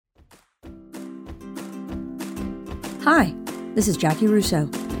Hi, this is Jackie Russo,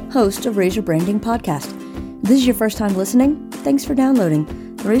 host of Razor Branding Podcast. If this is your first time listening, thanks for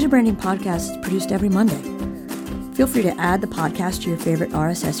downloading. The Razor Branding Podcast is produced every Monday. Feel free to add the podcast to your favorite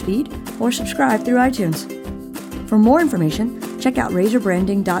RSS feed or subscribe through iTunes. For more information, check out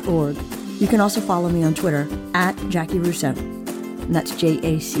razorbranding.org. You can also follow me on Twitter at Jackie Russo. And that's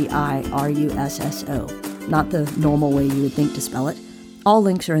JACIRUSSO, not the normal way you would think to spell it. All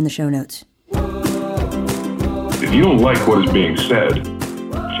links are in the show notes. If you don't like what is being said,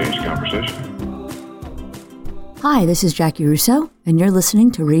 change the conversation. Hi, this is Jackie Russo, and you're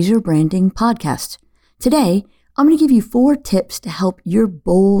listening to Razor Branding Podcast. Today, I'm going to give you 4 tips to help your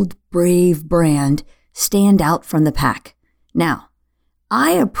bold, brave brand stand out from the pack. Now,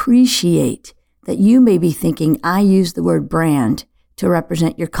 I appreciate that you may be thinking I use the word brand to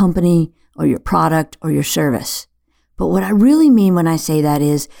represent your company or your product or your service. But what I really mean when I say that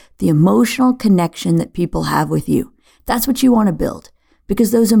is the emotional connection that people have with you. That's what you want to build,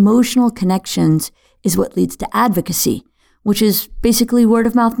 because those emotional connections is what leads to advocacy, which is basically word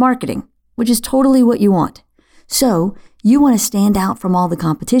of mouth marketing, which is totally what you want. So you want to stand out from all the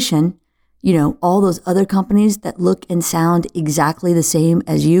competition, all those other companies that look and sound exactly the same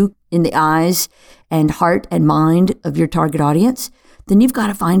as you in the eyes and heart and mind of your target audience, then you've got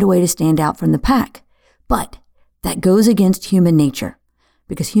to find a way to stand out from the pack. But that goes against human nature,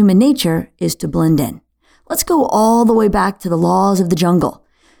 because human nature is to blend in. Let's go all the way back to the laws of the jungle.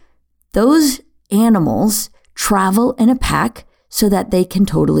 Those animals travel in a pack so that they can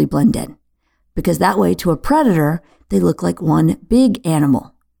totally blend in, because that way to a predator, they look like one big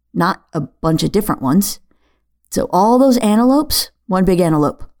animal, not a bunch of different ones. So all those antelopes, one big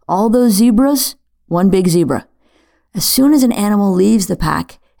antelope. All those zebras, one big zebra. As soon as an animal leaves the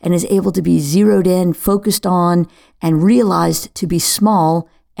pack and is able to be zeroed in, focused on, and realized to be small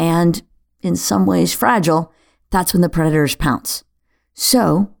and in some ways fragile, that's when the predators pounce.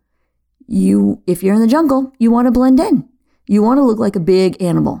 So if you're in the jungle, you want to blend in. You want to look like a big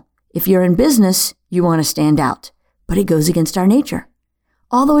animal. If you're in business, you want to stand out. But it goes against our nature.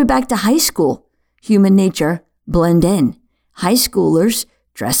 All the way back to high school, human nature, blend in. High schoolers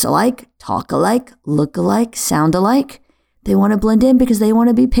dress alike, talk alike, look alike, sound alike. They want to blend in because they want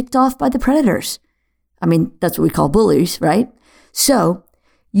to be picked off by the predators. I mean, that's what we call bullies, right? So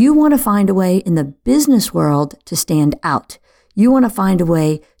you want to find a way in the business world to stand out. You want to find a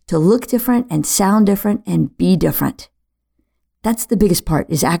way to look different and sound different and be different. That's the biggest part,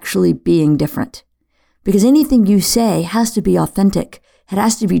 is actually being different. Because anything you say has to be authentic. It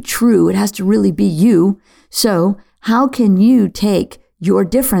has to be true. It has to really be you. So how can you take your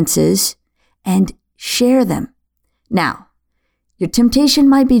differences and share them? Now, your temptation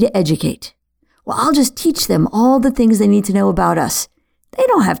might be to educate. Well, I'll just teach them all the things they need to know about us. They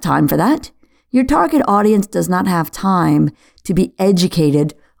don't have time for that. Your target audience does not have time to be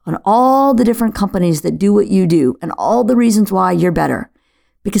educated on all the different companies that do what you do and all the reasons why you're better.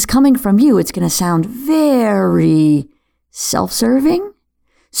 Because coming from you, it's going to sound very self-serving.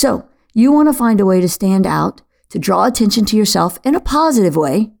 So you want to find a way to stand out, to draw attention to yourself in a positive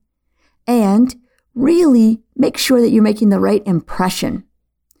way, and really make sure that you're making the right impression.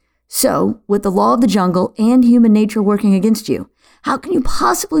 So, with the law of the jungle and human nature working against you, how can you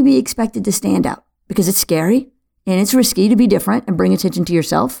possibly be expected to stand out? Because it's scary and it's risky to be different and bring attention to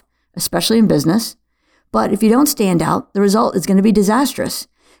yourself, especially in business. But if you don't stand out, the result is going to be disastrous.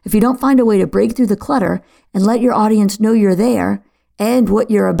 If you don't find a way to break through the clutter and let your audience know you're there and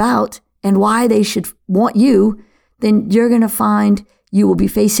what you're about and why they should want you, then you're going to find you will be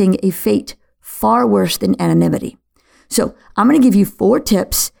facing a fate far worse than anonymity. So I'm going to give you 4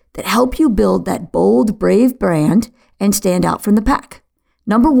 tips that help you build that bold, brave brand and stand out from the pack.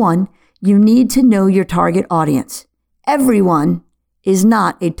 Number 1, you need to know your target audience. Everyone is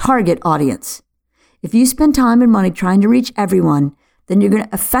not a target audience. If you spend time and money trying to reach everyone, then you're going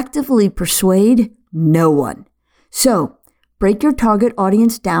to effectively persuade no one. So break your target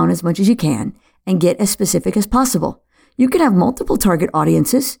audience down as much as you can and get as specific as possible. You can have multiple target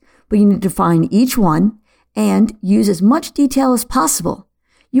audiences, but you need to find each one and use as much detail as possible.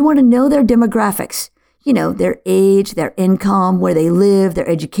 You want to know their demographics, their age, their income, where they live, their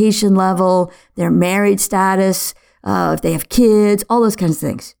education level, their married status, if they have kids, all those kinds of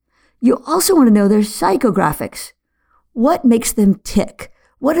things. You also want to know their psychographics. What makes them tick?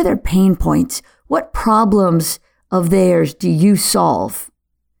 What are their pain points? What problems of theirs do you solve?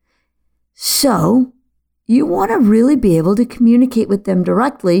 So you want to really be able to communicate with them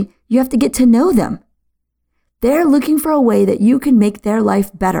directly. You have to get to know them. They're looking for a way that you can make their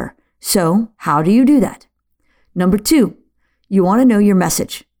life better. So how do you do that? Number 2, you want to know your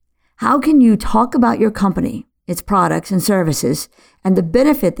message. How can you talk about your company its products and services, and the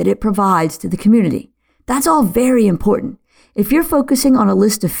benefit that it provides to the community. That's all very important. If you're focusing on a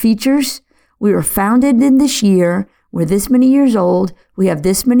list of features, we were founded in this year, we're this many years old, we have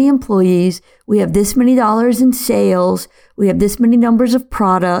this many employees, we have this many dollars in sales, we have this many numbers of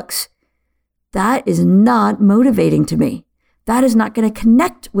products, that is not motivating to me. That is not going to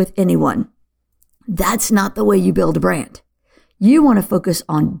connect with anyone. That's not the way you build a brand. You want to focus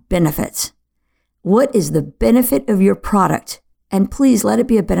on benefits. What is the benefit of your product? And please let it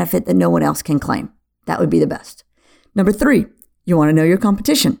be a benefit that no one else can claim. That would be the best. Number 3, you want to know your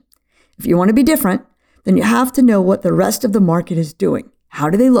competition. If you want to be different, then you have to know what the rest of the market is doing. How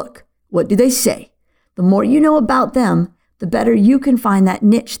do they look? What do they say? The more you know about them, the better you can find that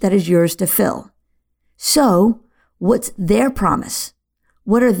niche that is yours to fill. So, what's their promise?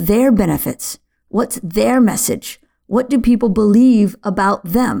 What are their benefits? What's their message? What do people believe about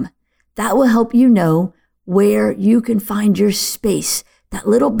them? That will help you know where you can find your space, that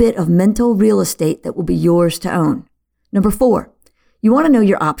little bit of mental real estate that will be yours to own. Number 4, you want to know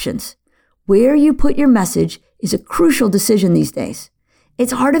your options. Where you put your message is a crucial decision these days.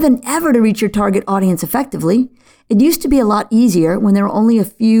 It's harder than ever to reach your target audience effectively. It used to be a lot easier when there were only a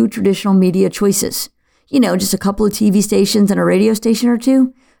few traditional media choices. Just a couple of TV stations and a radio station or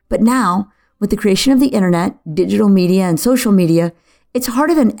two. But now, with the creation of the internet, digital media, and social media, it's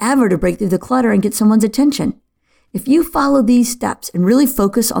harder than ever to break through the clutter and get someone's attention. If you follow these steps and really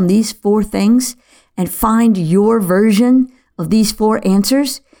focus on these 4 things and find your version of these 4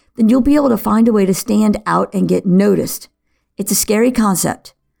 answers, then you'll be able to find a way to stand out and get noticed. It's a scary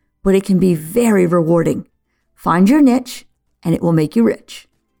concept, but it can be very rewarding. Find your niche, and it will make you rich.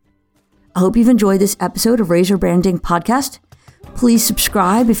 I hope you've enjoyed this episode of Razor Branding Podcast. Please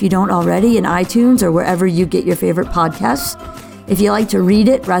subscribe if you don't already in iTunes or wherever you get your favorite podcasts. If you like to read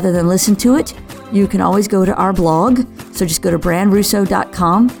it rather than listen to it, you can always go to our blog. So just go to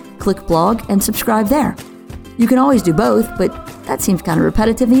brandrusso.com, click blog, and subscribe there. You can always do both, but that seems kind of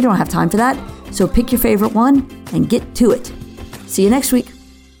repetitive and you don't have time for that. So pick your favorite one and get to it. See you next week.